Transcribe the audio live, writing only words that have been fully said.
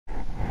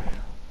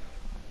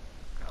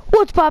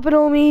What's poppin',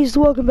 homies?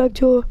 Welcome back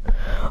to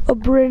a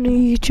brand new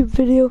YouTube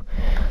video.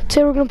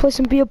 Today we're gonna play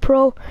some Be a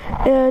Pro,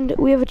 and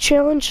we have a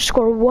challenge to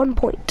score 1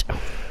 point.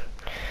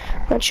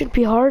 That shouldn't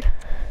be hard.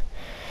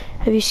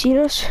 Have you seen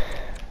us?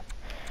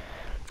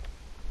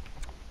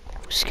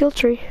 Skill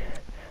tree.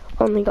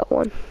 Only got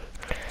one.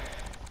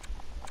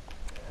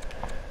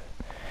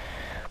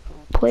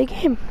 Play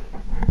game.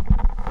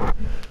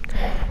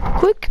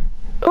 Quick.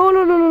 Oh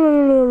no,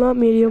 not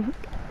medium.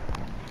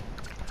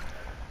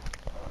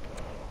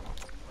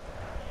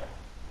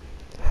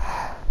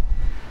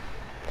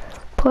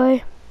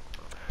 Play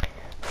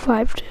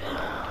 5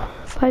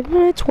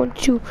 minutes, 1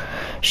 to 2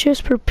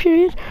 shifts per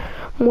period.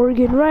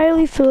 Morgan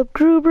Riley, Philip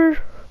Gruber,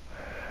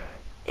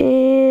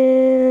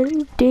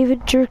 and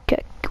David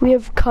Jerkek. We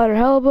have Connor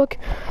Hellebuck,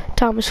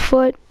 Thomas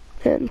Foote,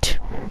 and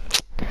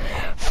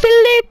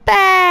Felipe.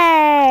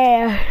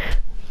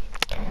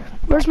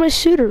 Where's my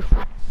suitor?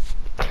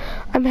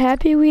 I'm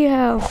happy we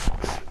have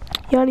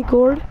Yanni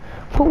Gord,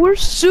 but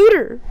where's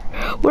Suitor?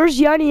 Where's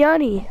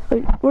Yanni?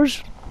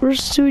 Where's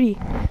Sudi?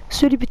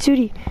 Sudi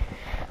Patootie.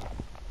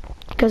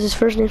 Because his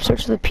first name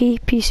starts with a P.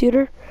 P.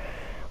 Suitor.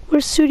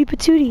 Where's Sudi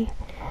Patootie?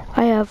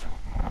 I have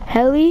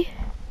Heli.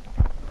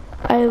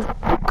 I have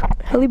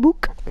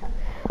Helibook.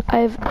 I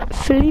have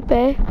Felipe.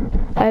 I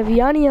have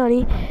Yanni,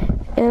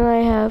 and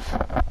I have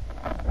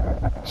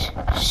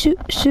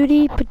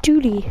Sudi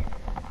Patootie.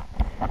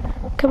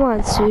 Come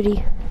on,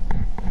 Sudi.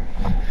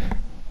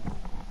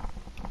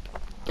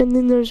 And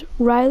then there's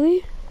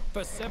Riley.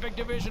 Pacific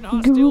Division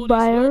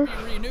Grubauer.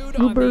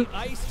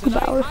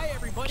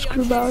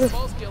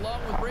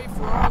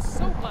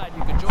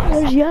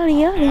 There's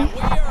Yanni. And we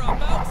are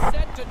about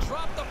set to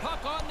drop the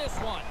puck on this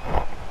one.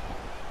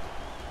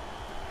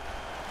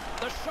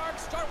 The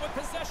Sharks start with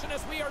possession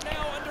as we are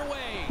now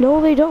underway.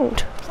 No, they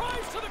don't.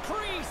 Drives to the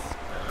crease.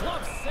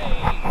 Glove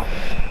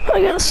save.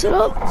 I gotta sit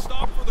up.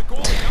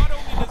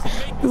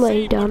 I'm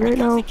laying down right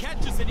now.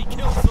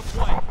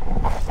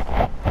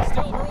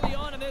 Still early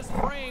on in this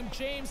frame,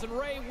 James and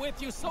Ray with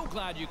you. So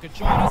glad you could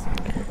join us.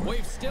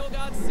 We've still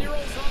got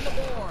zeros on the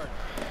board.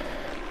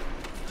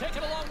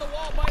 Taken along the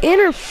wall by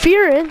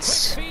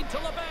interference. feed to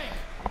LeBanc.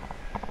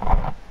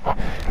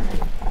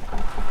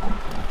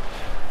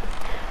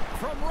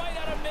 From right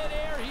out of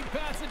midair, he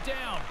bats it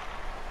down.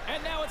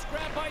 And now it's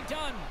grabbed by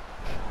Dunn.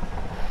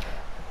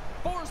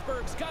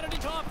 Forsberg's got it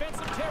into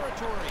offensive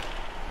territory.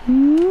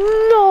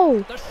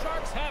 No. The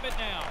Sharks have it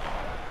now.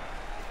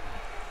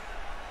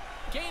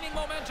 Gaining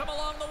momentum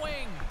along the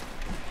wing.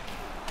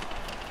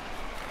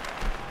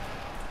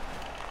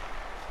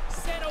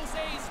 San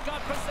Jose's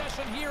got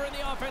possession here in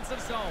the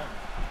offensive zone.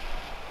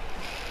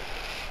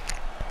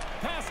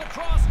 Pass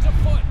across to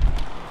Foote.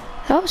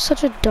 That was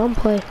such a dumb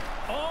play.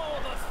 Oh,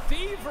 the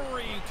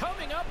thievery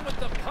coming up with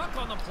the puck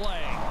on the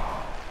play.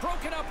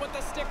 Broken up with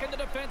the stick in the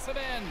defensive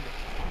end.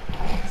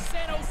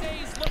 San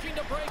Jose's looking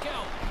to break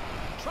out.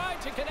 Tried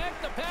to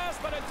connect the pass,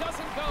 but it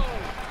doesn't go.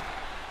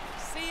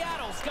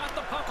 Seattle's got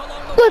the puck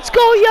along the Let's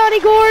go, Yanni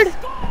Gord.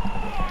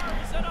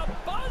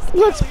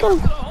 Let's go,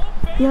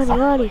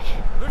 Yanni.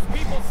 There's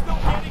people still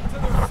getting to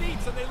their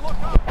seats, and they look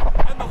up,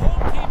 and the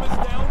home team is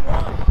down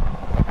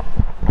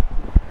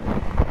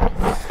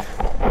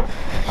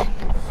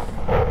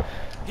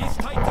 1. He's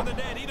tight to the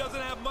net. He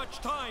doesn't have much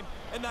time,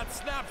 and that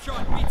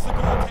snapshot beats the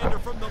goaltender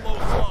from the low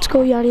slot. Let's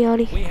go,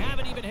 Yanni. We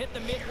haven't even hit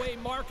the midway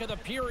mark of the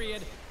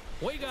period.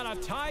 We got a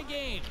tie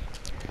game.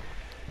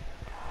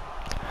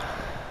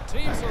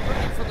 Teams are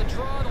ready for the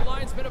draw. The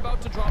linesman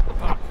about to drop the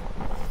puck.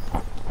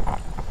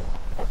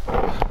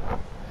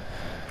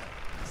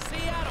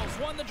 Seattle's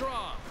won the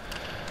draw.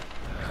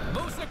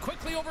 Moves it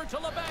quickly over to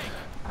LeBanc.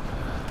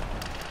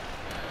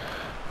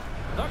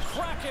 The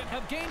Kraken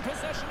have gained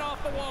possession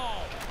off the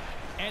wall.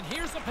 And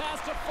here's a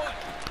pass to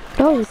Foote.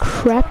 That was a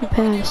crappy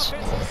pass.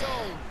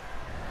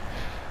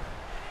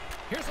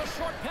 Here's a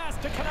short pass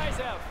to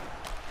Knyzev.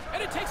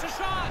 And it takes a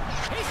shot.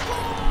 He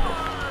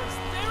scores!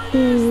 There it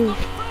is, the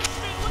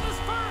freshman with his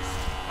first.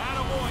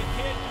 Attaboy,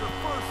 kid, your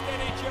first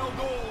NHL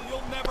goal.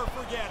 You'll never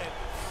forget it.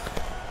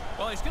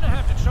 Well, he's going to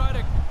have to try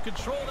to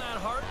control that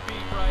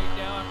heartbeat right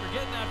now after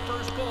getting that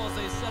first goal as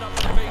they set up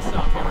the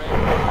face-off here,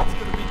 right? It's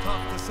going to be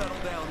tough to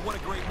settle down. What a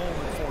great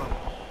moment for him.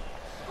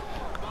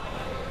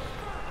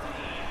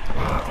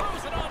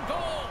 Throws it on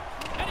goal,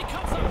 and he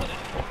comes up with it.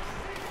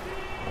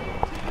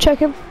 Check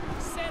him.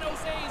 San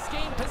Jose's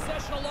gained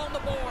possession along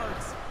the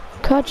boards.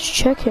 God, just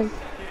check him.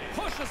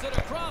 Pushes it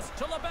across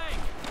to LeBanc.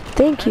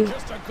 Thank you.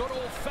 Just a good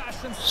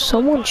old-fashioned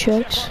Someone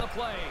checks. on the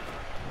play.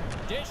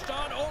 Dished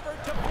on over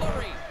to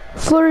Fleury.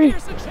 Fleury.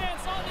 Here's a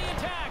chance on the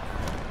attack.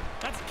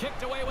 That's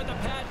kicked away with the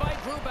pad by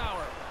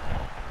Grubauer.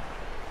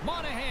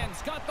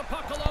 Monahan's got the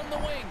puck along the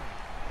wing.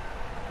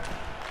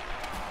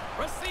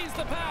 Receives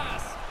the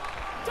pass.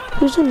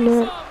 Who's in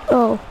there?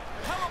 Oh.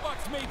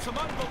 Hellebuck's made some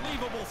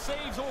unbelievable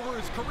saves over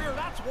his career.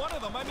 That's one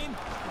of them. I mean,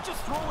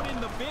 just throwing in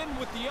the bin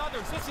with the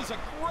others. This is a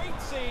great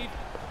save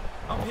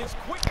of his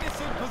quickness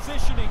and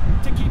positioning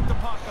to keep the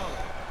puck out.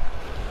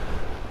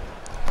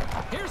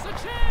 Here's a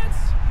chance.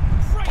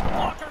 Great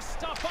blocker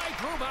stuff by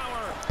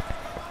Grubauer.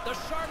 The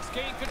Sharks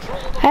gained control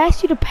of the I puck.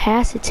 asked you to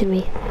pass it to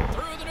me.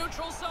 Through the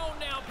neutral zone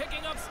now,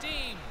 picking up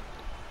steam.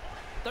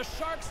 The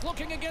Sharks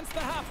looking against the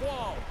half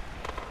wall.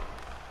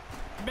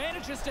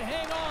 Manages to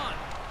hang on.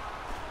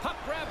 Puck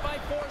grabbed by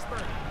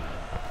Forsberg.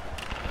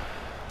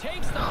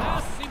 Takes the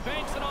pass as he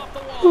banks it off the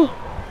wall.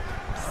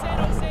 San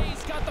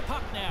Jose's got the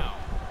puck now.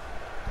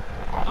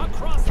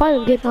 Across Fine, the I'm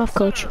line getting from off,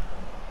 coach. center.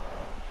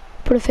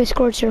 But if they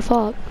scored, it's your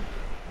fault.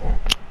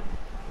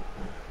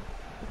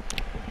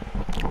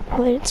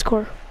 Well, they didn't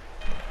score.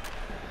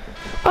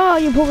 Oh,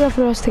 you pulled off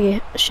the rest of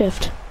the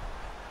shift.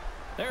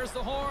 There's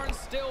the horn.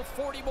 Still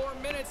 40 more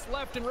minutes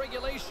left in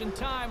regulation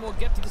time. We'll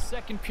get to the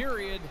second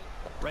period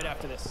right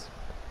after this.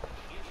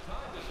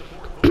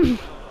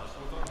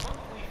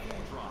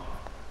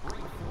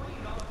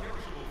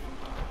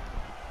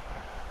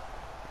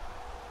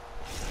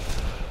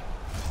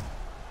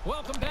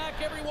 Welcome back,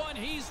 everyone.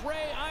 He's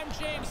Ray. I'm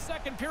James.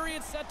 Second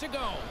period set to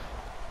go.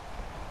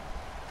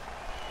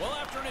 Well,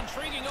 after an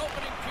intriguing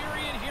opening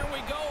period, here we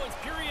go. It's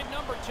period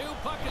number 2.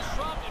 Puck is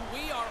dropped, and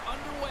we are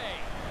underway.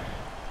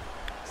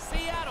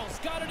 Seattle's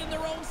got it in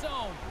their own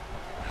zone.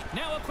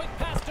 Now a quick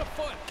pass to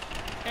Foot.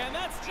 And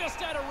that's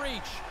just out of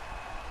reach.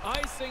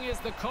 Icing is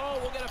the call.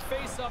 We'll get a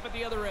face-off at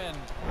the other end.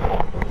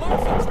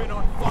 Larson's been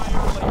on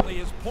fire lately.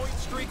 His point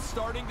streak's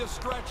starting to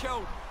stretch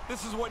out.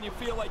 This is when you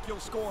feel like you'll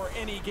score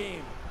any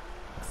game.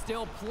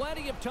 Still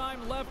plenty of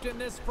time left in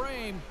this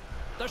frame.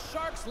 The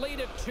Sharks lead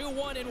at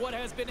 2-1 in what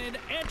has been an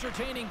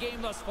entertaining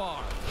game thus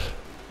far.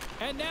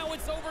 And now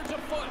it's over to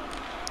Foot.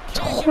 It's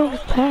a horrible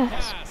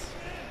pass.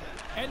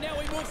 And now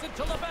he moves it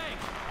to LeBanc.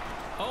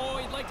 Oh,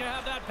 he'd like to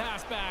have that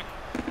pass back.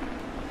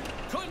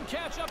 Couldn't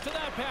catch up to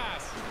that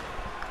pass.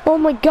 Oh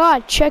my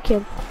God, check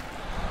him.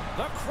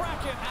 The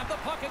Kraken have the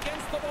puck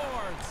against the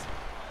boards.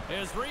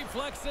 His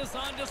reflexes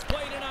on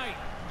display tonight.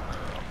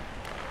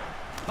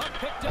 Puck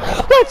picked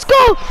up. Let's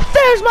go!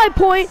 There's my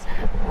point!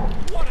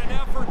 What an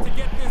effort to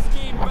get this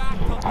game back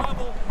to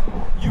level.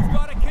 You've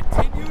got to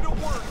continue to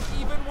work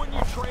even when you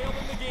trail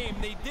in the game.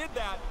 They did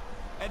that,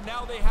 and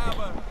now they have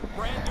a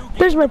brand new game.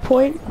 There's my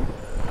point.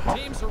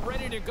 Teams are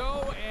ready to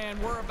go,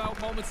 and we're about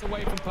moments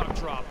away from puck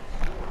drop.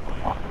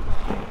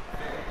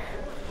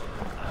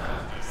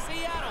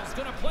 Seattle's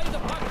going to play the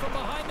puck from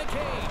behind the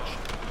cage.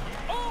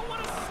 Oh, what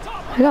a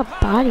stop! I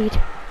got bodied.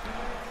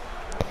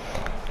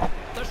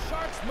 The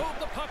Sharks move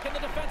the puck in the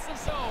defensive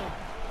zone.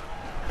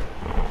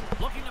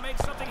 Looking to make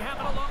something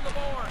happen along the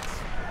boards.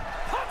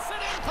 Puts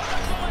it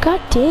in.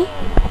 God dang.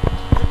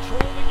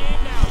 Control the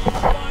game now. You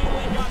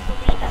finally got the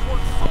lead. You've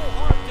worked so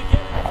hard to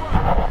get in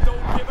front.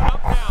 Don't give it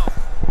up now.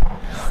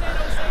 San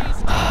Jose's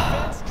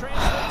defense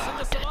translates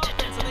into some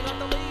offense, and they got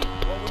the lead.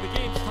 Well, when the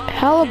game's tied,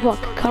 Hellebuck,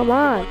 they can't start come taking a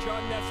on. bunch of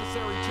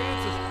unnecessary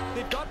chances.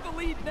 They've got the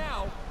lead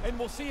now, and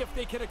we'll see if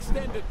they can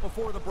extend it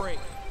before the break.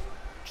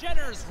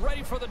 Jenner's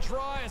ready for the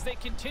draw as they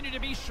continue to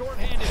be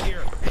shorthanded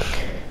here.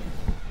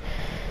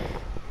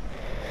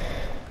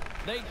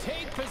 They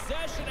take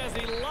possession as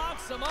he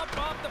locks them up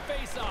off the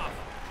faceoff.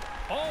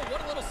 Oh,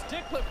 what a little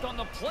stick lift on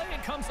the play,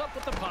 and comes up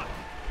with the puck.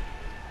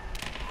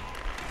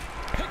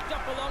 Picked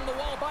up along the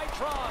wall by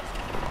Trot.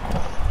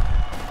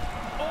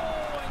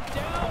 Oh, and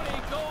down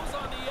he goes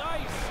on the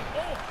ice.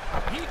 Oh,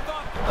 he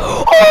thought...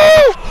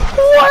 Oh!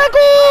 What a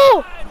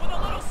goal! With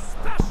a little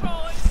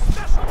special and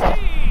special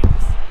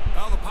teams.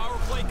 Now the power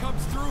play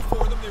comes through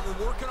for them. They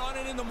were working on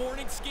it in the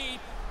morning skate,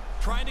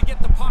 trying to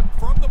get the puck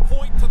from the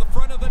point to the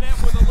front of the net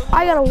with a little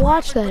I gotta more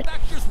watch traffic, that. but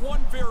that's just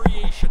one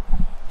variation.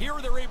 Here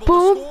they're able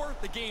Boom. to score,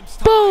 the game's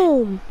tied,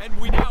 Boom. and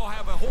we now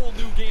have a whole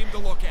new game to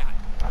look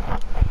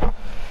at.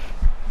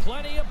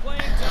 Plenty of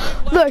playing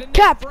time left The in this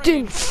captain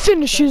frame.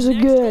 finishes The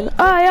next again. goal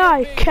Aye,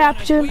 aye, could be big,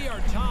 captain. and we are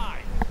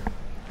tied.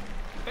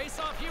 Face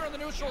off here in the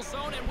neutral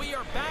zone, and we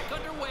are back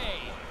underway.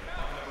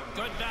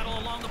 Good battle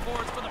along the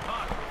boards for the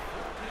puck.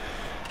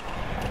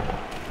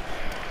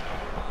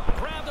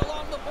 Grabbed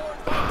along the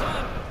boards by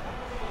Dunn.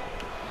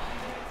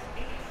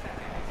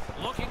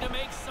 Looking to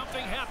make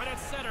something happen at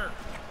center.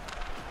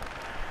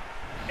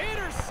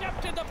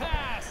 Intercepted the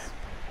pass.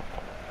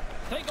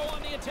 They go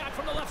on the attack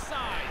from the left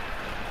side.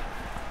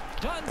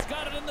 Dunn's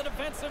got it in the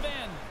defensive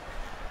end.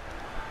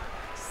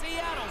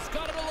 Seattle's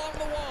got it along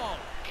the wall.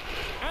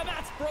 And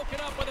that's broken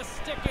up with a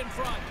stick in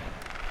front.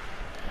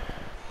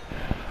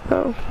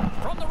 Oh.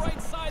 From the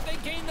right side, they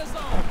gain the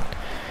zone.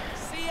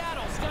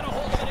 Seattle's got a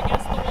hold of it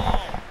against the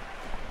wall.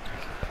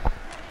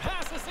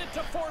 Passes it to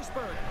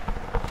Forsberg.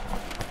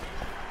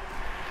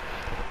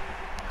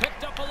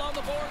 Picked up along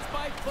the boards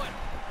by Foot.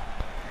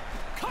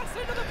 Cuts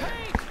into the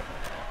paint.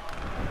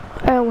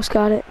 I almost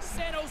got it.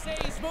 San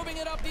Jose's moving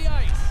it up the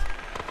ice.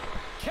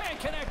 Can't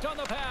connect on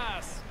the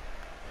pass.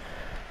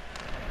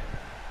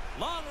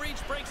 Long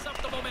reach breaks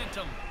up the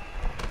momentum.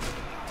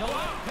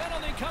 Delay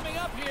penalty coming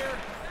up here.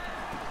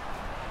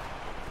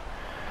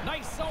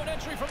 Nice zone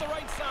entry from the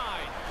right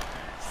side.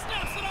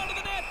 Snaps it onto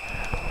the net.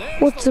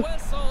 There's What's the the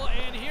whistle,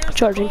 and here's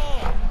charging? the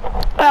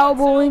ball.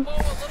 Elbowing. Elbow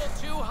a little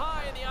too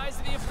high in the eyes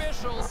of the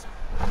officials.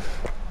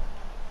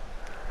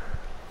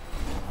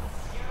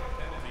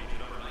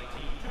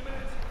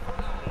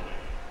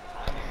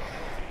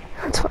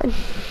 That's fine.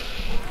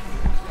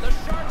 The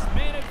Sharks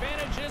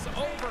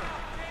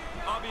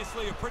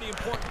obviously a pretty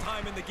important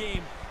time in the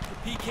game.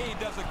 The PK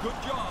does a good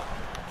job,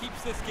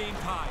 keeps this game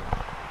tied.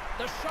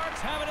 The Sharks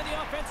have it in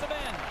the offensive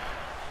end.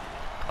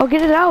 I'll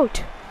get it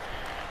out.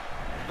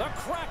 The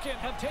Kraken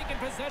have taken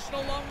possession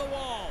along the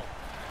wall.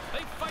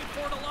 They fight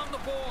for it along the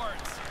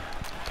boards.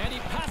 And he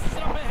passes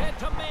it up ahead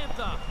to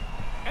Mantha.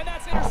 And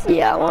that's intercepted.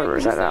 Yeah,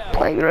 Wanderers are not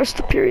playing the rest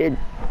of the period.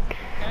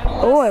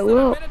 Oh, I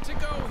will. A minute to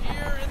go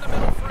here in the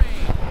middle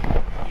frame.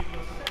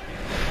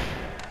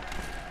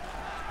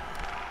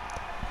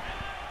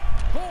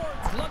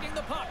 Boards lugging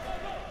the puck.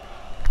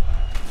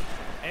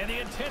 And the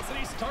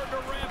intensity's starting to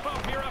ramp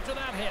up here after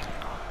that hit.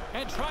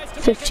 And tries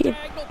to 15. make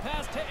a diagonal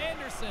pass to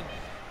Anderson.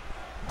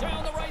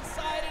 Down the right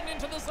side and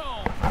into the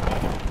zone.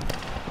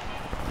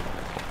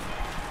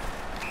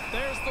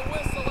 There's the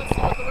whistle. Let's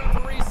see what the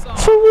referee saw.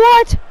 For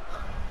what?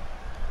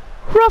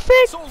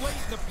 Roughing? So late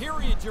in the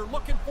period, you're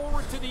looking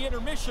forward to the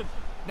intermission.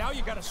 Now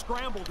you got to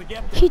scramble to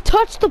get there. He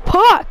touched the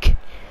puck.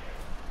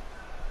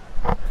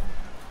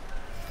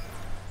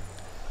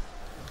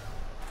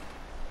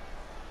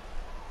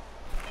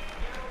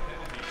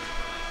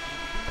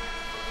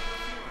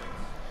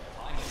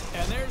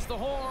 And there's the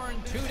horn.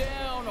 2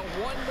 down,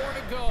 1 more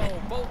to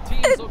go. Both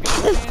teams will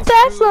get a If chance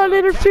that's to not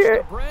interference, catch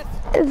their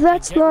breath if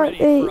that's and get not ready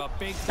a... for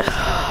big third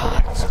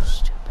period. So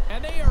stupid.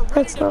 And they are ready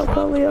That's to not drop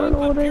probably, I don't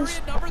know on what it is.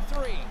 period number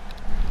 3.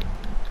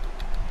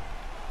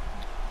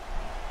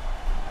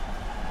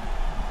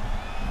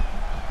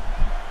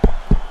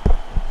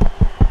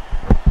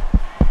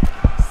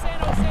 San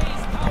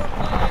Jose's power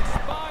play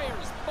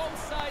expires. Both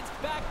sides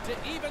back to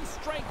even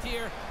strength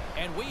here,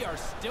 and we are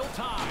still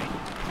tied.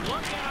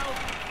 Look out.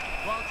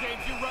 Well, James,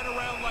 you run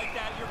around like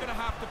that, you're going to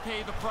have to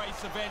pay the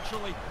price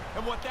eventually.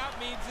 And what that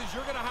means is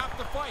you're going to have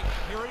to fight.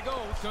 Here he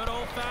goes. Good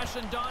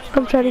old-fashioned Donnie.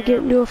 I'm trying to get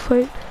into a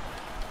fight.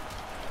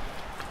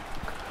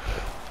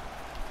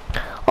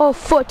 Oh,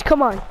 foot,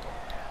 come on.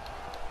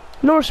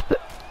 No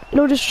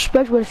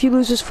disrespect, but if you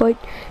lose this fight,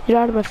 you're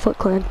out of my Foot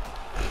Clan.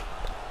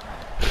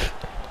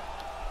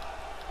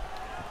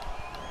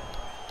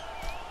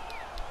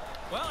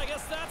 Well, I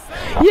guess that's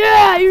that.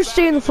 Yeah, you're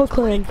staying in the Foot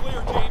Clan.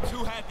 Clear, James,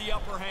 who had the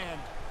upper hand.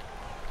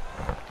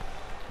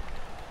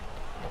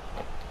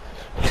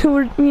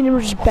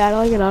 we're just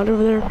battling it out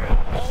over there.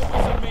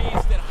 Always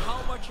amazed at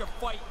how much a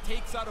fight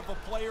takes out of a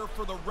player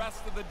for the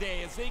rest of the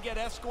day. As they get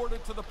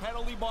escorted to the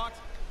penalty box,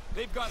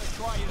 they've got to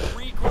try and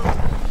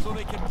regroup so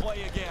they can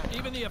play again.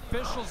 Even the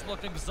officials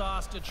look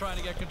exhausted trying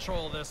to get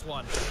control of this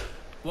one.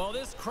 Well,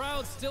 this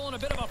crowd's still in a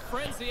bit of a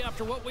frenzy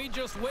after what we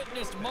just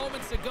witnessed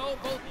moments ago.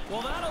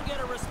 Well, that'll get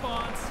a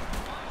response.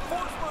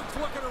 Forsberg's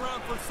looking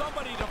around for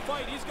somebody to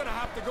fight. He's going to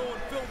have to go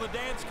and fill the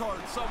dance card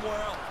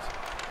somewhere else.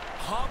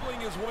 Hobbling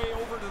his way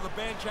over to the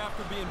bench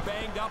after being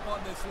banged up on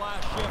this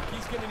last shift.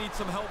 He's going to need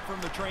some help from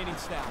the training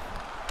staff.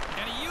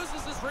 And he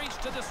uses his reach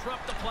to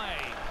disrupt the play.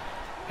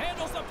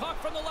 Handles the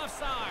puck from the left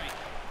side.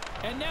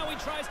 And now he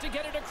tries to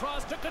get it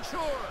across to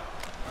Couture.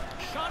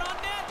 Shot on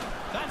net.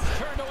 That's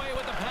turned away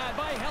with the pad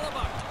by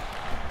Hellebuck.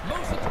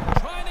 Moves it,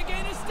 trying to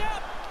gain a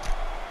step.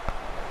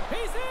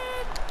 He's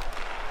in.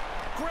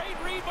 Great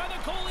read by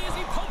the goalie as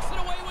he pokes it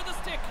away with a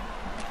stick.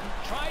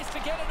 Tries to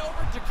get it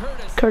over to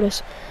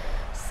Curtis.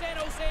 San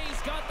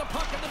Jose's got the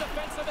puck in the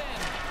defensive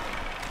end.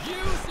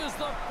 Uses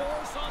the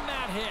force on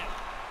that hit.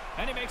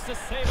 And he makes the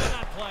save on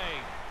that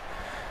play.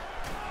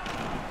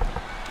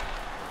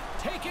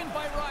 Taken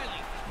by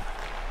Riley.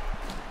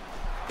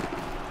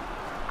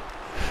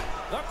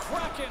 The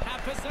Kraken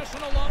have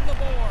possession along the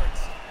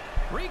boards.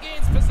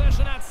 Regains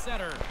possession at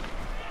center.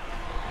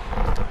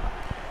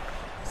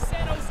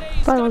 San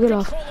Jose's got control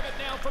of it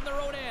now from their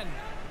own end.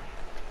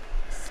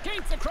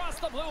 Skates across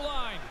the blue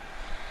line.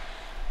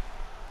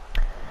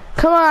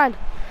 Come on.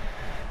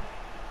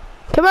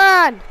 Come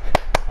on.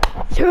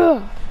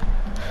 Yeah.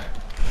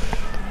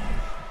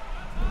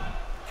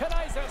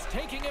 Kaniza's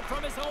taking it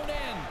from his own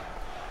end.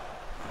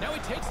 Now he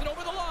takes it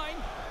over the line.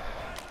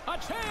 A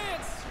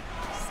chance.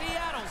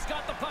 Seattle's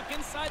got the puck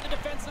inside the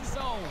defensive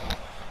zone.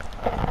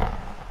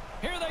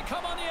 Here they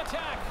come on the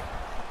attack.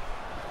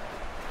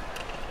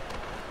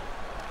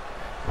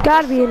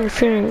 Gotta be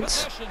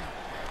interference.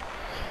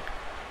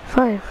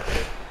 Fine.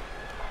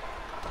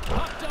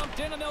 Puck dumped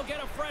in and they'll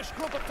get a fresh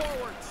group of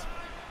forwards.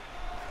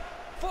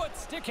 Foot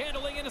stick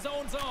handling in his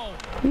own zone.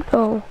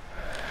 Oh.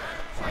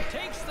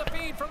 Takes the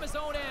feed from his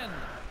own end.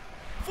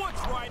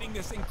 Foot's riding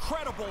this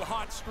incredible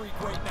hot streak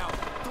right now.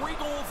 3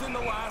 goals in the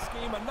last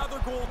game, another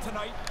goal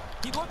tonight.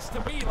 He looks to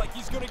me like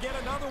he's going to get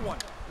another one.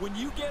 When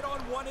you get on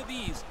one of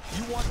these,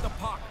 you want the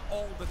puck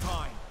all the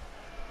time.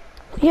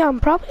 Yeah, I'm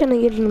probably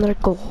gonna get another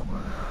goal.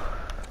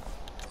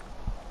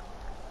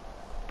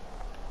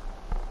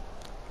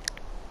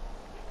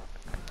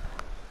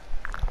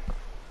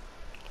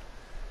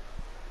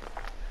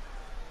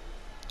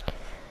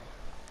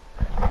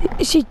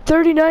 You see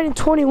 39 and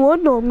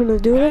 21? No, I'm gonna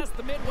do it. Past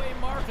the midway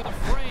mark of the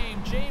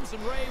frame, James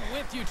and Ray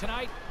with you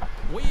tonight.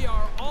 We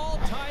are all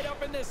tied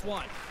up in this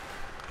one.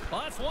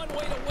 Well, that's one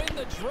way to win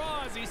the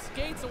draw as he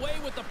skates away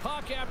with the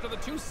puck after the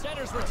 2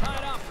 centers were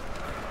tied up.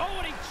 Oh,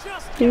 and he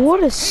just gets What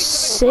a piece of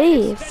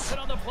save. extension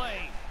on the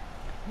play.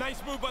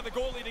 Nice move by the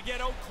goalie to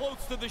get out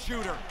close to the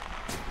shooter.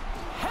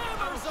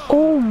 Hammers him.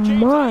 Oh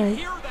James, my. I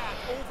hear that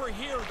over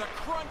here, the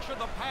crunch of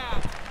the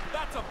pass.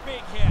 That's a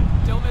big hit.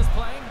 Still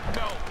misplaying?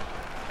 No.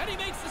 And he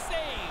makes the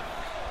save.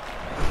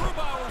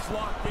 Grubauer's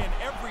locked in.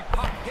 Every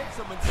puck hits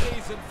him and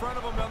stays in front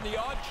of him. On the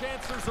odd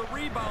chance there's a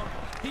rebound,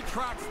 he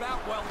tracks that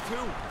well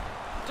too.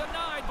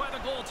 Denied by the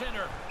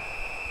goaltender.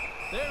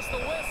 There's the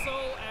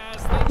whistle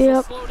as things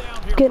will slow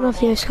down here. Getting off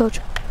the ice, coach.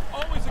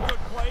 Always a good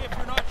play if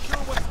you're not sure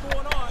what's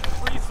going on.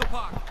 Freeze the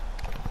puck.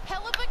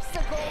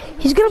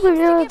 He's gonna play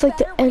now. It's like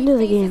the end of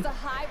the game.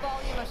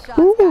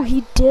 Ooh,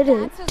 he did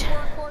it.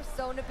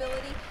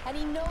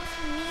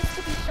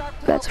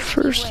 That's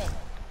first.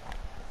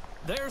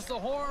 There's the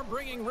horn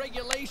bringing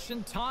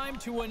regulation time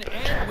to an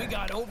end. We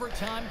got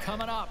overtime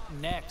coming up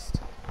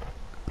next.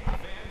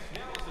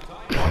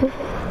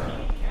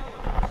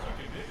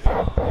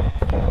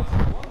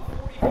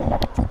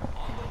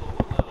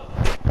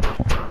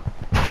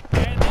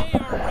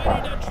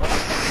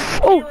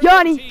 Oh,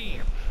 Yanni!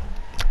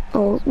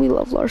 Oh, we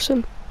love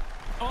Larson.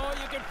 Oh,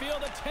 you can feel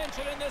the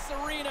tension in this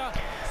arena.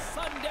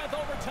 Sudden death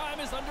overtime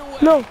is underway.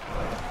 No.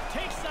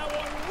 Takes that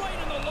one right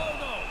in the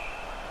logo.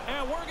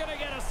 And we're going to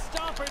get a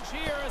stoppage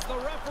here as the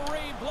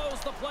referee blows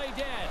the play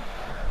dead.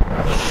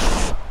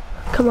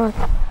 Come on.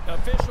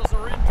 Officials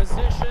are in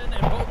position,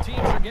 and both teams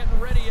are getting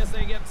ready as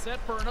they get set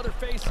for another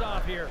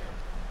face-off here.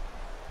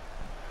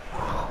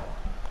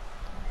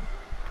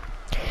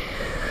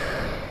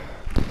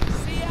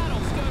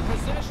 Seattle's got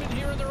possession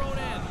here in their own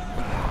end.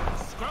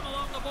 Scrum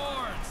along the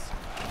boards.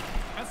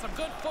 And some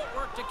good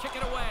footwork to kick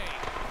it away.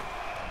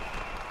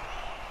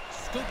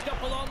 Scooped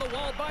up along the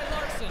wall by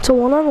Larson. It's a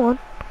one-on-one.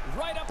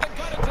 Right up the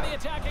gut into the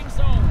attacking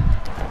zone.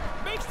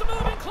 Makes the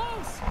move in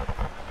close.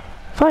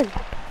 Fine.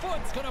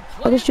 Foot's gonna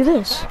play I'll just do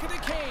this. back of the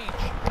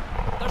cage.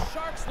 The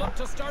Sharks look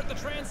to start the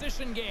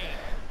transition game.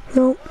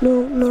 No,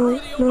 no, Through no,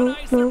 the open no,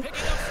 ice, they're no.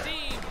 picking up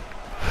steam.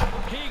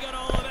 He got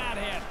all of that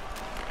hit.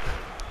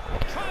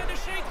 Trying to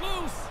shake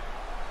loose.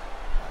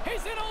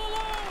 He's in all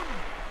alone.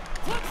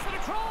 Flips it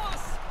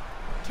across.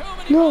 Too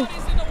many No.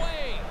 bodies in the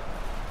way.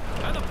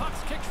 And the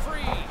puck's kicked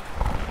free.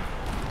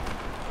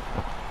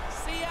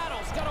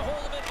 Seattle's got a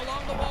hold of it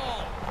along the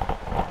wall.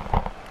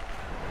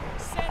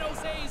 San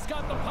Jose's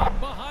got the puck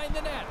behind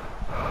the net.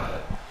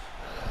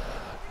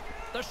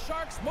 The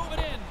Sharks move it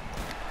in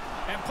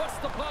and puts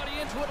the body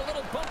into it, a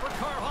little bumper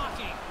car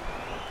hockey.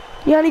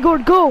 Yanni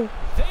Gord, go!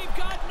 They've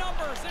got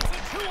numbers. It's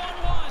a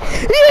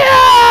 2-on-1.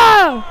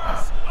 Yeah!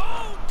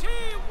 OT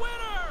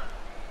winner!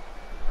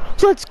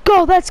 Let's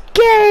go, that's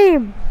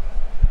game!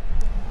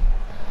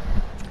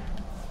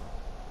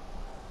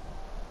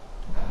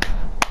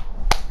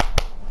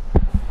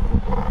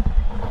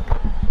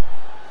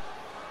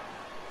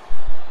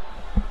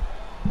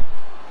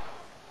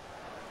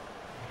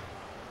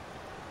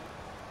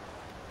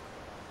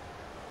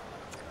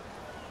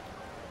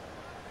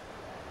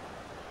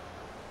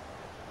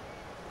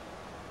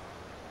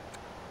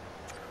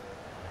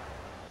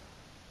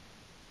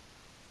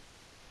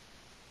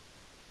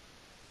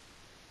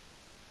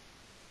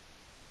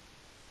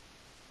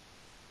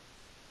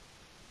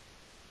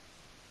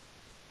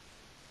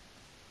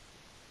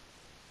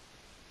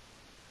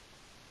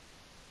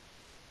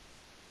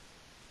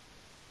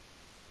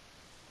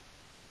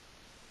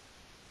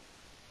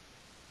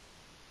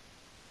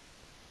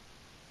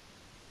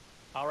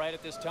 All right,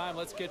 at this time,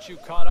 let's get you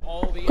caught up.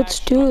 All the Let's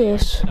action do on the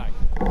this. ice tonight.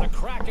 The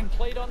Kraken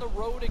played on the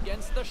road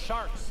against the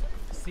Sharks.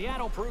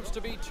 Seattle proves to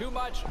be too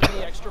much in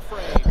the extra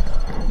fray.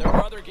 There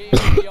are other games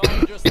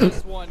beyond just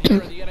this one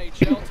here in the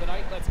NHL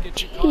tonight. Let's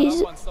get you caught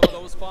up on some of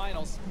those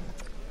finals.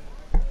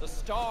 The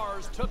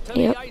Stars took to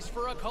the ice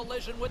for a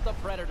collision with the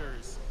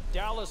Predators.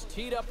 Dallas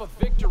teed up a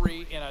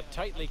victory in a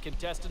tightly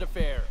contested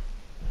affair.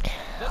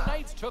 The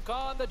Knights took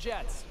on the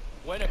Jets.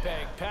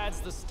 Winnipeg pads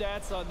the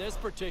stats on this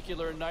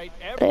particular night.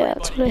 That's what I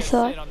Everybody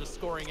thought. gets in on the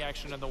scoring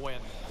action and the win.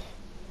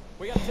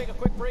 We got to take a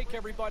quick break,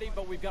 everybody,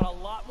 but we've got a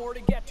lot more to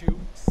get to.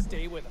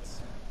 Stay with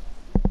us.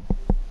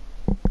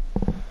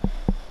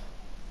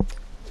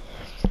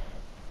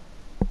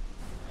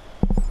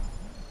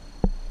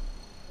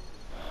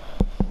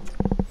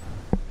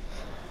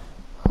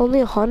 Only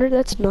 100?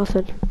 That's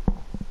nothing.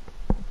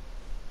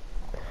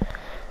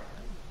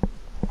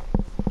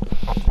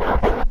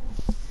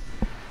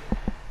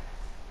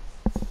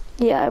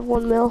 Yeah, I have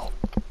 1 mil.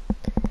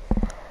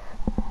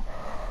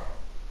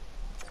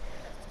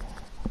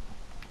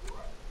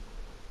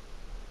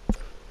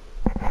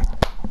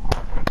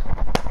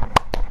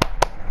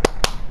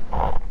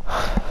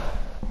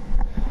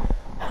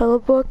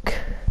 Hellebuck.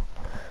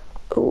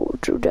 Oh,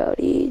 Drew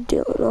Doughty,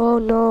 Dylan. Oh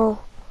no.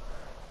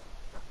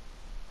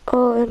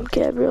 Oh, and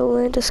Gabriel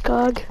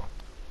Landeskog.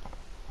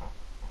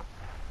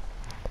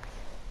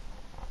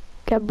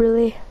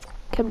 Gabriel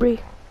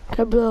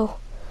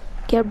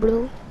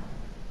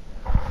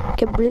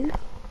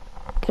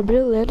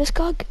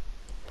Landeskog?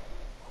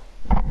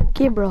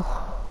 Gabriel.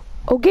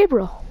 Oh,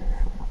 Gabriel.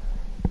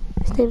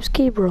 His name's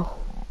Gabriel.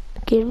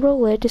 Gabriel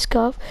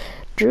Landeskog,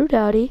 Drew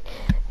Doughty,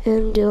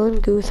 and Dylan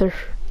Guenther.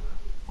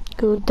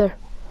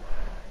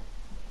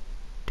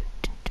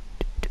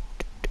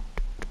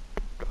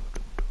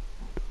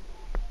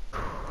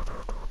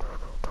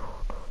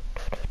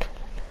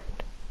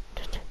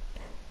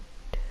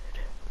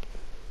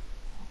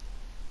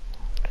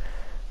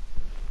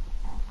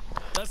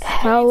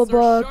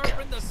 Hellebuck.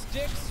 Sharpen, the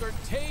sticks are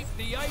taped,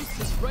 the ice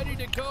is ready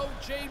to go.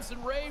 James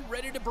and Ray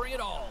ready to bring it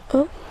all.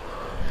 Oh.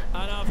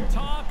 Enough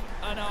talk,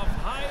 enough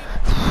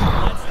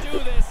hype. Let's do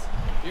this.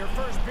 Your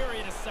first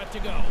period is set to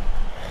go.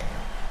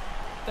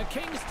 The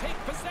Kings take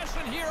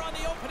possession here on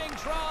the opening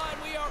draw,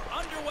 and we are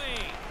underway.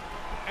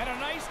 And a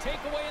nice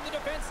takeaway in the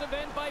defensive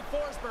end by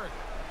Forsberg.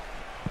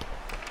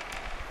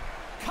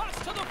 Cuts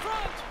to the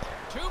front.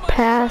 Too much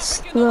Pass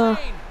traffic in the the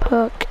lane.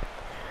 puck.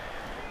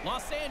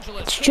 Los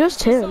Angeles. It's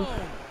just him. zone.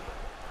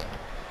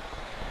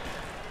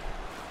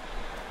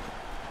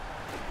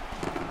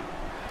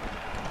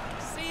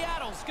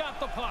 Seattle's got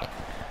the puck.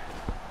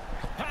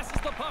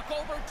 Passes the puck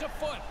over to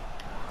Foot.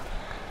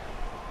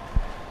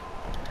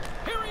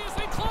 Here he is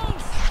in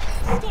close.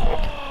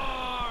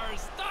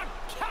 Scores! The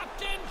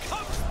captain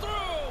comes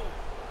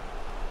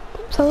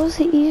through. That was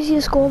the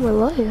easiest goal of my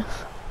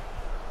life.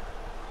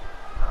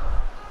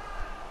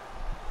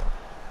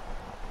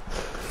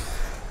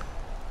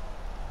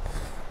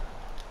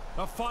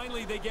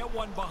 Finally, they get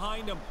one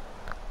behind him.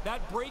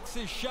 That breaks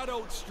his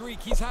shutout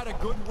streak. He's had a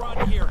good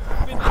run here.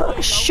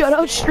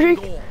 Shutout streak?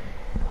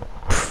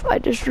 Pff, I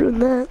just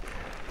ruined that.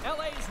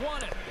 LA's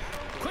won it.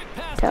 Quick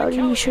pass Dowdy,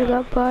 to you should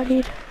have got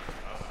bodied.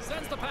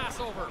 Sends the pass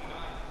over.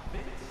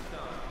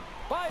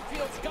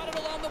 Byfield's got it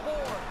along the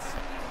boards.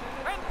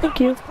 And Thank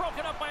you.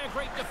 broken up by a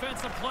great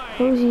defensive play.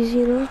 That was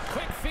easy enough.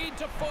 Quick feed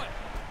to Foot.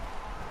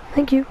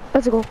 Thank you.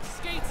 That's a goal.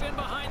 Skates in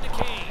behind the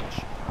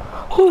cage.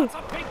 Ooh. That's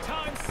a big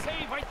time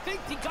save. I think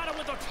he got it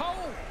with a toe.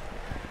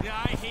 Yeah,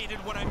 I hated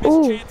when I miss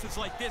Ooh. chances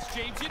like this,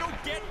 James. You don't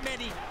get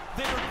many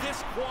that are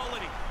this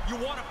quality. You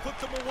want to put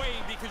them away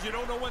because you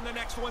don't know when the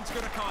next one's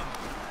going to come.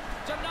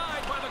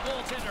 Denied by the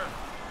goaltender.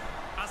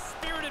 A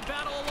spirited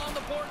battle along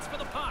the boards for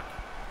the puck.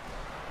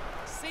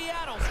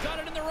 Seattle's got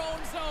it in their own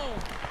zone.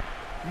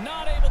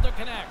 Not able to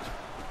connect.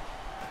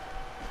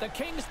 The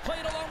Kings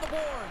played along the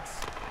boards.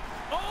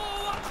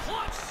 Oh, a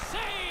clutch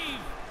save!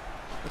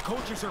 The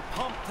coaches are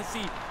pumped to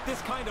see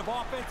this kind of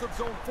offensive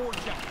zone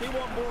forecheck. They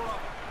want more of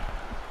it.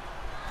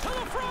 To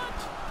the front!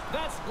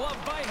 That's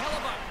gloved by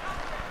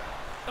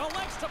Hellebuck.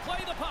 Elects to play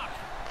the puck.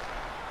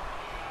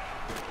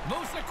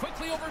 Moves it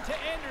quickly over to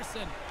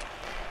Anderson.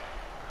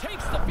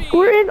 Takes the feed.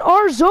 We're in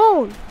our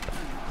zone.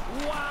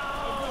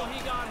 Wow,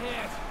 he got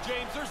hit.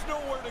 James, there's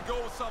nowhere to go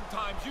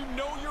sometimes. You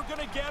know you're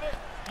going to get it.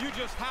 You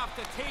just have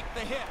to take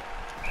the hit.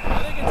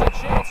 I think it's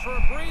a chance for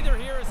a breather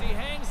here as he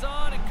hangs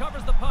on and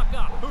covers the puck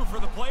up. Who, for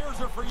the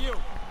players or for you?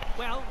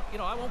 Well, you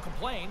know, I won't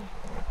complain.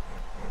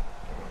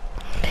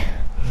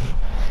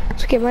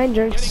 It's okay, my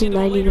endurance is Getting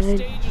into the later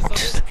 99. stages of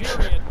this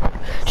period.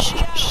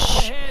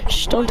 Seattle's ahead,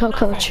 Shh, don't tell 1-0.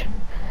 coach.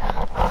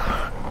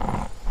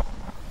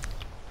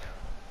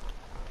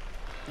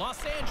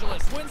 Los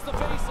Angeles wins the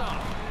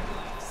faceoff.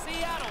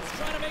 Seattle's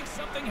trying to make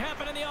something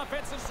happen in the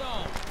offensive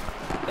zone.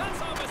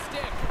 That's off a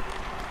stick.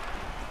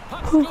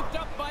 Puck scooped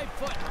up by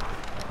Foot.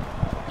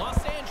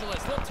 Los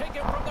Angeles will take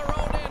it from their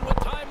own end with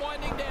time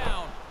winding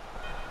down.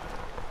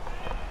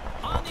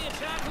 On the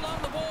attack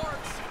along the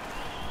boards.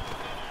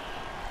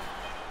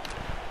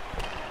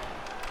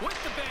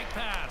 With the bank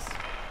pass.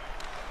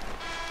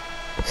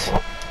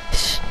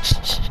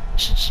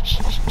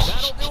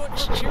 That'll do it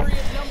for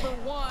period number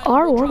 1.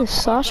 R1 is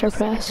Sasha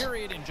pass.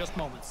 Period in just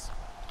moments.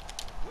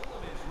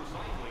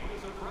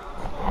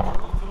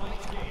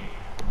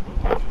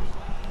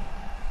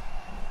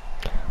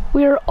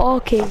 We are all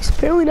Kings.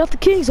 Apparently not the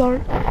Kings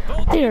aren't.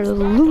 They are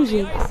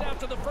losing.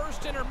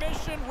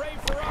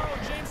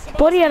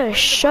 Buddy had a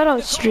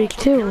shutout streak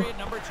too.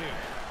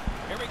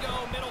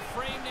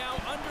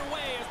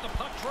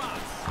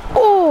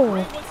 Oh!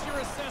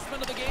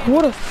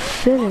 What a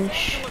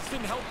finish.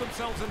 Didn't help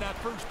themselves in that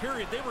first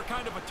period. They were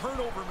kind of a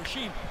turnover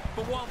machine.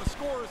 But while the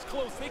score is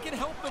close, they can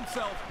help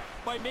themselves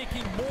by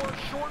making more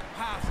short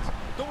passes.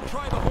 Don't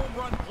try the home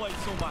run play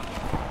so much.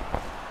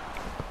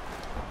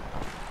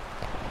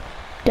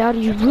 Daddy,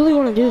 you really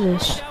want to do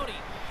this?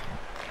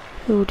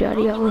 Ooh,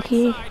 Daddy got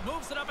lucky.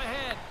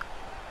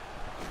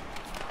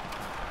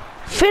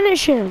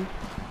 Finish him!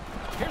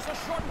 Here's a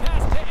short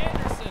pass to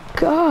Anderson.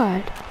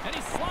 God. And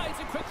he slides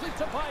it quickly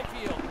to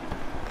Byfield.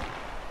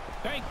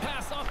 Bank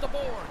pass off the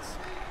boards.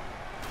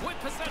 With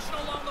possession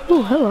along the wall.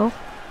 Ooh, hello.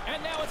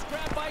 And now it's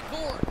grabbed by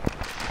Gord.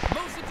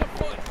 Moves it to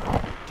Foot.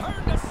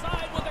 Turned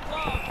aside with a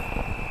glove.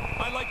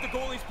 I like the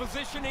goalie's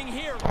positioning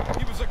here.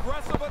 He was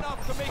aggressive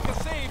enough to make a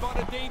save on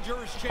a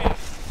dangerous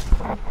chance.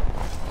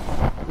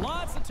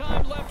 Lots of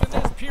time left in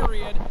this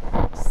period.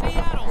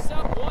 Seattle's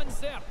up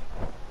 1-0.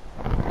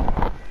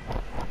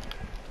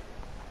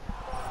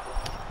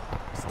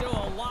 Still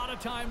a lot of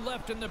time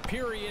left in the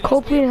period.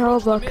 Copley and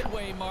Hellebuck.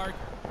 Midway mark.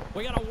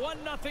 We got a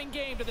 1-0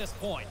 game to this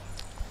point.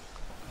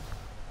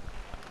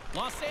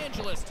 Los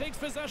Angeles takes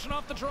possession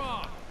off the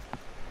draw.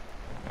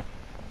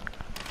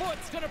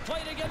 Foot's going to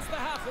play it against the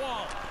half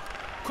wall.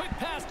 Quick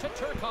pass to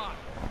Turcotte.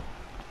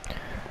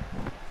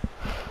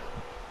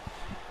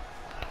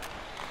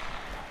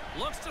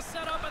 Looks to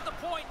set up at the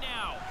point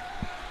now.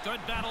 Good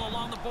battle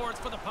along the boards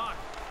for the puck.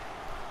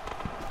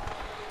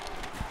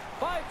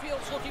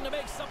 Byfield's looking to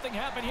make something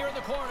happen here in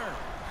the corner.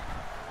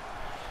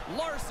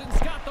 Larson's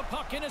got the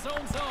puck in his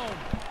own zone.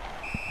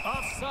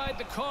 Offside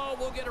the call,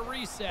 will get a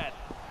reset.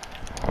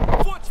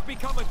 Foot's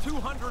become a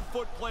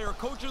 200-foot player.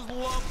 Coaches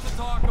love to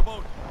talk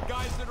about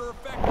guys that are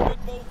effective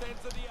at both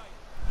ends of the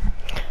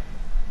ice.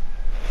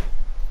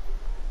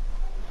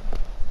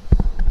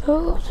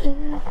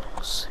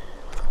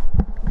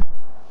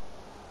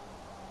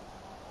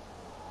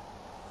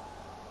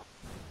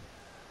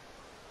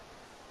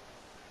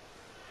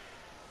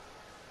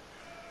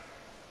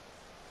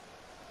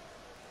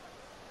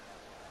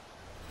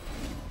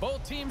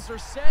 Both teams are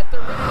set.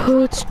 They're ready.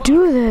 Let's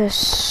do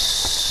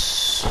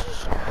this.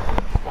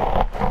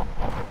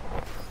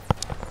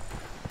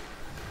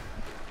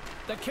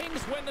 The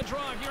Kings win the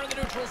draw here in the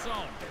neutral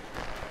zone.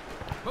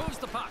 Moves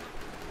the puck.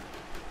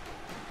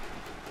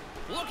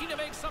 Looking to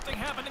make something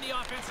happen in the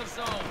offensive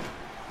zone.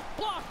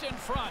 Blocked in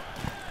front.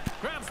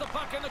 Grabs the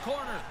puck in the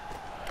corner.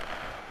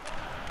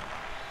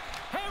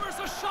 Hammers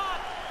a shot.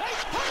 They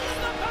put it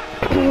in the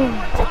back of the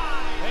net for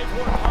tie. They've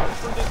worked hard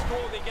for this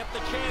goal. They get the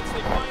chance.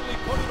 They finally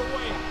put it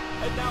away.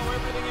 And now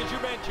everything, as you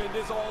mentioned,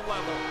 is all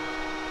level.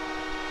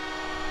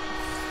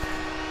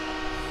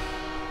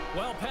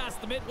 Well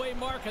past the midway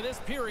mark of this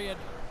period,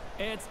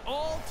 it's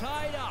all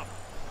tied up.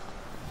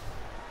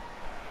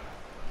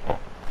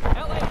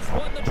 LA's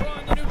won the draw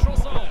in the neutral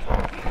zone.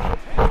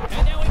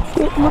 And now he moves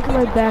Look at over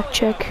my to back Kelly.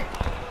 check.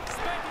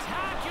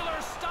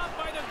 Spectacular stop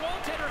by the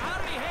goaltender. How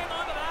did he hang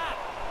on to that?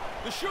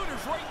 The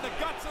shooter's right in the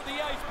guts of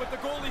the ice, but the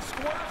goalie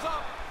squares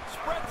up,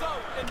 spreads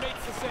out, and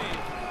makes the save.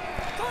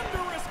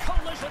 Thunderous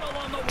collision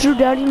along the wall. Drew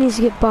Doughty needs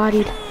to get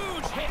bodied.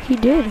 Huge hit. He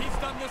did. He's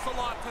done this a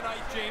lot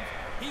tonight, James.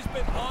 He's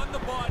been on the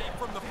body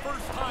from the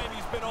first time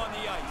he's been on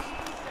the ice.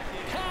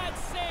 Pad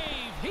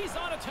save. He's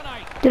on it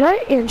tonight. Did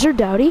I injure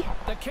Doughty?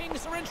 The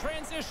Kings are in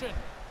transition.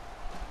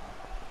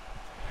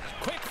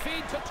 Quick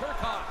feed to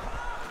Turcotte.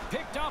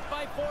 Picked off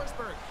by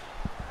Forsberg.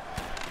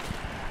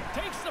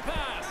 Takes the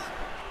pass.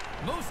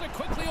 Moves it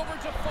quickly over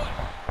to Foot.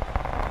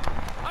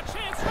 A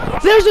chance.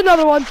 There's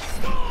another one.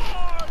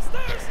 Scores!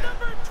 There's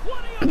number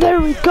 20.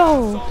 There we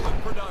go.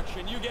 Solid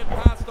production. You get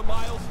past the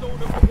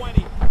milestone of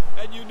 20,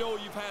 and you know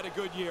you've had a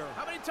good year.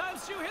 How many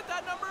times did you hit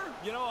that number?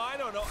 You know, I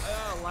don't know,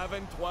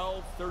 11,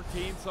 12,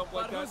 13, something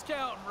like But that. who's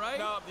counting, right?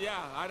 No,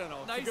 yeah, I don't know.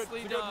 It's Nicely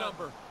a good done.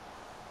 number.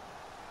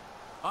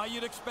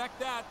 You'd expect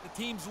that. The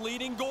team's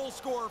leading goal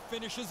scorer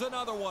finishes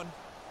another one.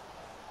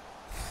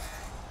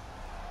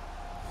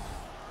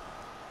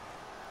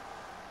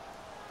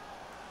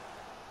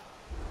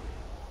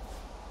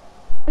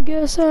 I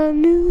guess I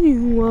knew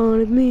you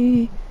wanted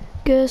me.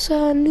 Guess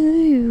I knew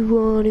you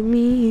wanted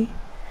me.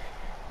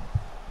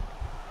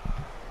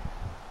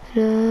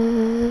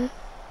 Seattle's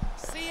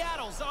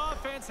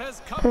offense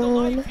has come to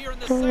life here in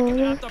the second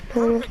at the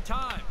perfect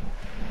time.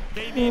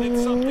 They needed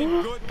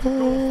something good to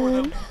go for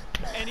them.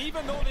 And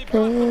even though they've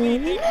got the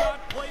lead, they've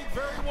not played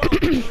very well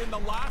here in the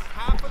last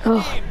half of the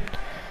game.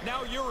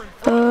 Now you're in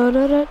front.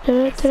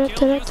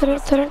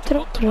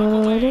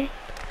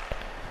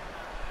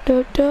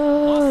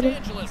 Los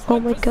Angeles Oh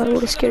my god,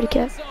 what a scaredy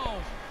cat. zone.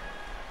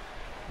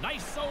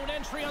 Nice zone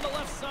entry on the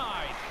left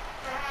side.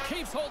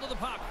 Keeps hold of the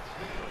puck.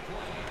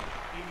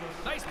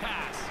 Nice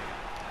pass.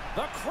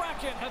 The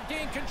Kraken have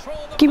gained control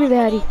of the Give me puck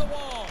that, along the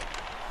wall.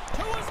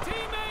 To his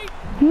teammate.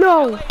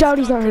 No, LA's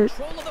Doughty's got not hurt.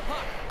 control of the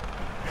puck.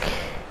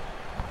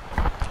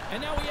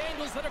 And now he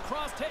angles it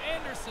across to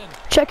Anderson.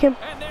 Check him.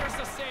 And there's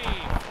the save.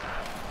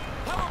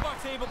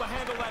 Hellerbuck's able to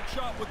handle that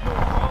shot with no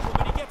problem,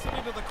 and he gets it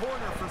into the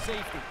corner for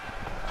safety.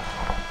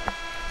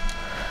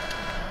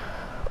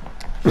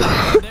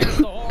 And there's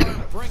the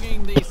horn,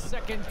 bringing the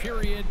second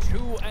period to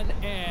an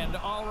end.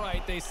 All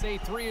right, they say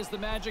 3 is the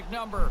magic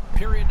number.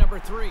 Period number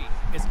 3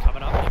 is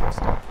coming up next.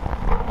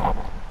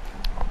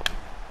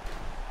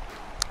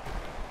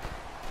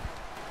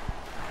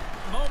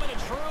 Moment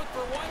of truth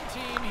for one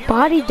team. Here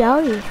Body we go.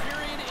 Doughty. The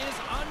period is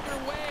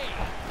underway.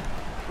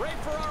 Ray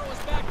Ferraro is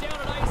back down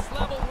at ice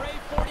level. Ray,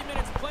 40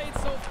 minutes played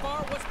so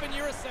far. What's been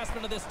your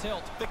assessment of this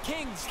tilt? The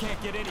Kings can't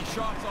get any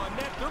shots on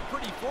net. They're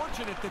pretty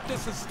fortunate that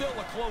this is still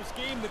a close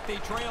game that they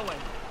trail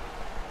in.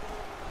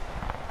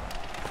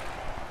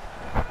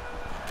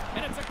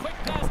 And it's a quick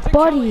pass to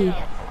Buddy. Kelly.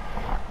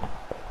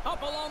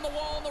 Up along the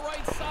wall on the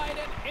right side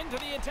and into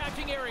the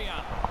attacking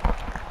area.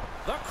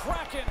 The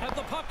Kraken have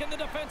the puck in the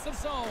defensive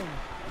zone.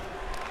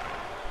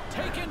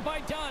 Taken by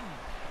Dunn.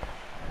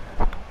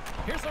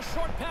 Here's a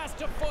short pass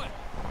to Foot.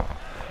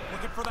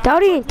 Looking for that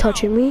Doughty puck ain't now.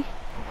 touching me.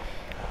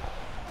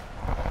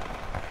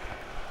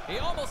 He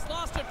almost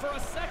lost it for a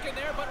second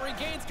there, but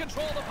regains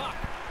control of the puck.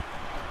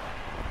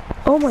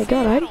 Oh my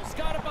god, Seattle's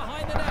got it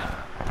behind the net.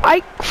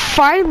 I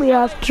finally,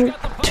 after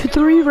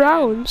 3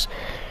 rounds,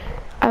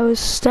 I was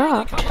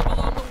stopped. Come up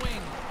along the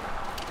wing.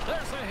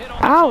 There's a hit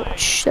on the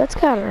Ouch, that's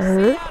gotta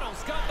hurt.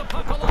 Seattle's got the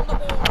puck along the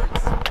boards.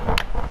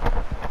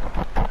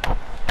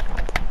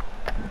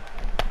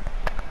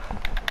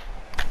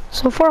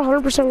 So far,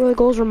 100% of the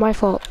goals were my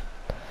fault.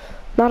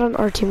 Not on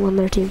our team, on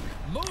their team.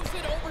 Moves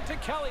it over to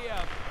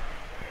Kaliev.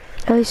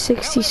 At least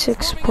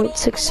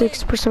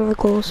 66.66% of the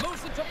goals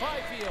Moves it to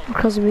Byfield. were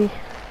because of me.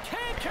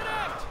 Can't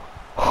connect.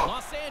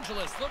 Los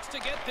Angeles looks to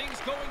get things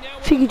going now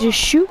with he could just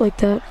shoot like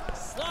that.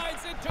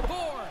 Slides into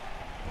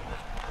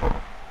Gord.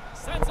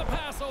 Sends a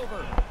pass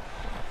over.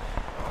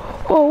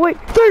 Oh wait,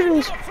 there it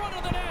is. To the front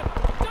of the net.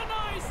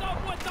 Denies him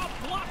with the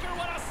blocker.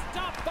 What a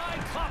stop by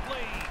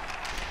Copley.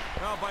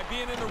 Now, by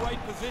being in the right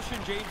position,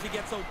 James, he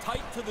gets so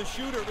tight to the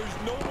shooter, there's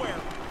nowhere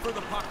for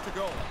the puck to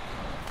go.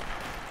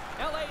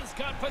 LA's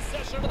got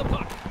possession of the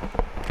puck.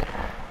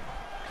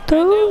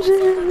 Those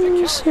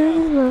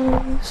innocent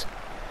lies.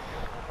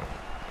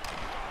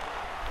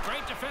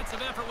 Great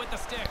defensive effort with the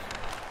stick.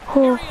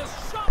 Oh. Here he is,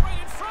 shot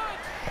right in front.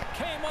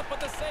 Came up with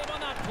the save on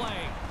that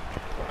play.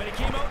 But he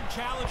came out and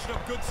challenged him.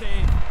 Good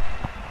save.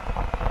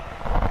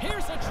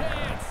 Here's a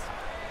chance.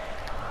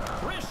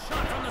 Wrist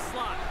shot from the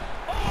slot.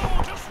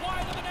 Oh, just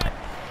wide of the net.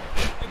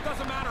 It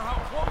doesn't matter how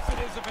close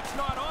it is. If it's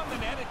not on the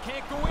net, it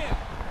can't go in.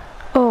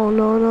 Oh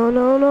no no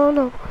no no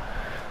no.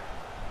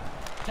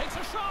 Takes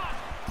a shot.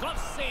 Glove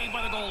saved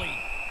by the goalie.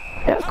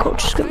 Yeah,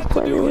 coach is gonna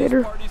play me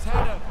later. He's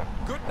had a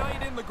good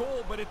night in the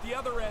goal, but at the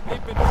other end,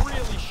 they've been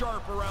really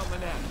sharp around the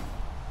net.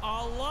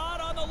 A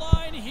lot on the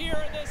line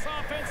here in this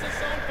offensive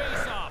zone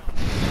faceoff.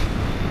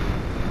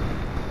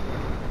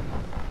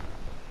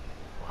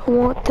 I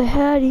want the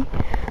Hattie.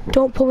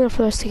 Don't pull me off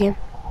the rest of the game.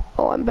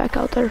 Oh, I'm back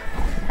out there.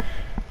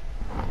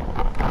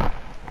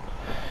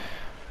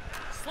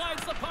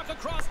 Slides the puck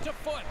across to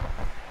Foot,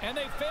 and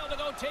they fail to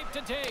go tape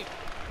to tape.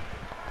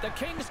 The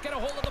Kings get a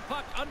hold of the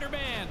puck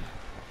undermanned.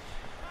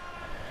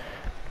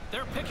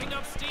 They're picking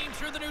up steam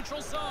through the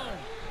neutral zone.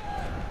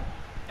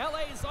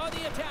 LA's on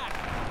the attack.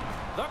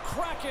 The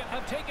Kraken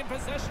have taken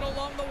possession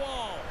along the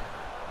wall.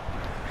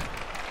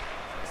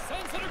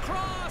 Sends it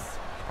across.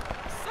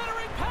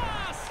 Centering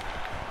pass.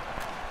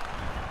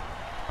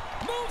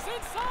 Moves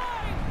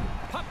inside.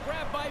 Puck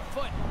grabbed by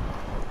Foot.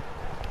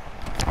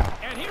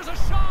 And here's a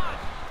shot.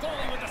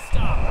 Goalie with a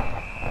stop.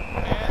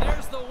 And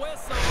there's the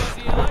whistle as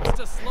he elects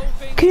to slow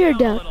things Come here,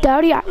 down a little.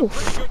 Dowdy. I will.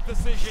 Good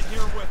decision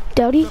here with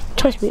Dowdy,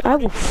 trust me, I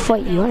will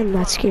fight you. I'm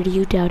not scared of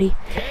you, Dowdy.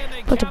 Can they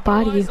I'm about to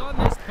body capitalize you. on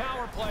this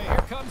power play? Here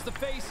comes the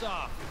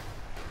face-off.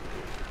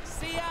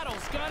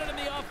 Seattle's got it in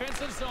the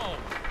offensive zone.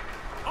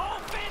 Oh,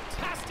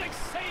 fantastic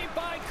save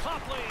by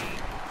Copley.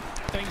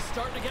 Things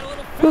starting to get a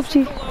little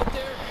Whoopsie. physical out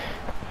there.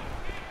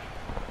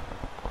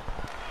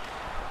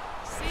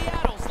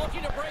 Seattle's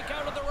looking to break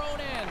out of their own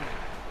end.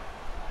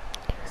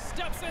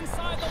 Steps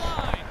inside the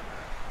line.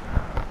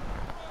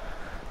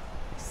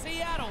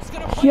 Seattle's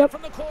going to play Yep. it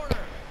from the corner.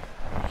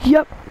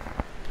 Yep.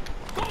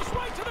 Goes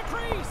right to the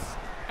crease.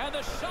 And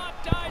the shot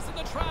dies in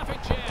the traffic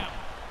jam.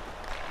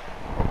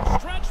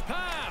 Stretch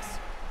pass.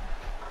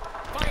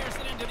 Fires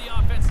it into the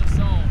offensive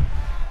zone.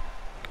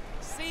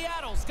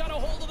 Seattle's got a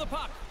hold of the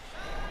puck.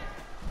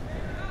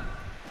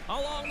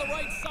 Along the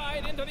right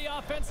side into the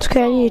offensive It's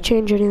okay, I zone. need to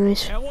change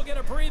anyways. And we'll get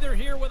a breather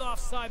here with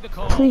offside the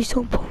call. Please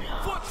don't pull me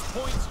off. Foot's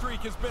point streak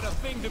has been a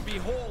thing to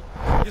behold.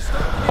 You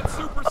start to get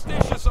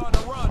superstitious on a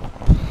run.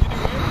 You do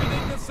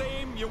everything the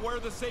same, you wear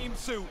the same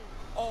suit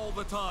all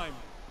the time.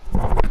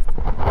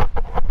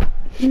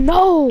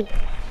 No!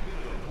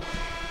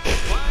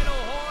 Final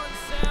horn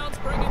sounds,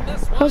 bringing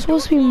this one That was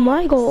supposed to be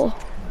my goal.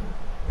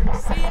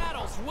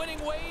 Seattle's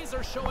winning ways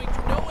are showing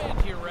no end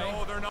here, Ray.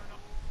 No, they're not.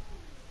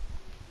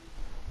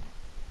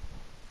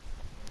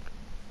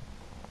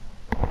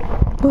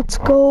 Let's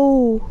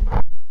go.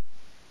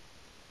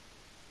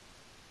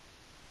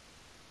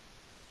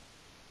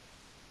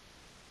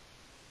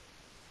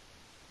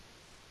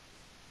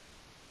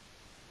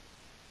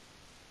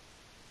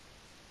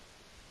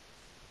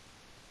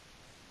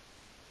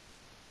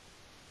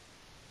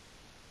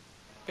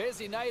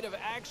 Busy night of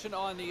action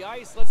on the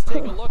ice. Let's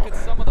take a look at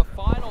some of the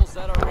finals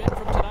that are in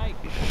from tonight.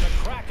 The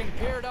Kraken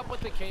paired up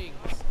with the Kings.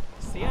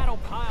 Seattle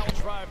pile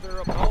drive their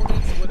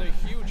opponents with a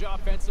huge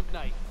offensive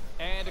night.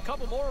 And a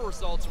couple more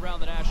results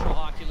around the National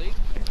Hockey League.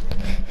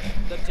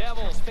 The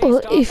Devils faced Well,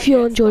 off if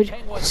you against the enjoyed,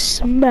 Penguins.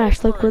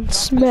 smash like one,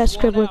 smash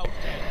subscribe one.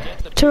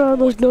 Turn on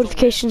those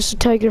notifications to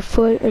Tiger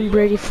Foot and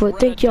Brady Foot.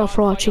 Thank y'all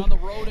for watching.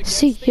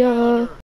 See ya.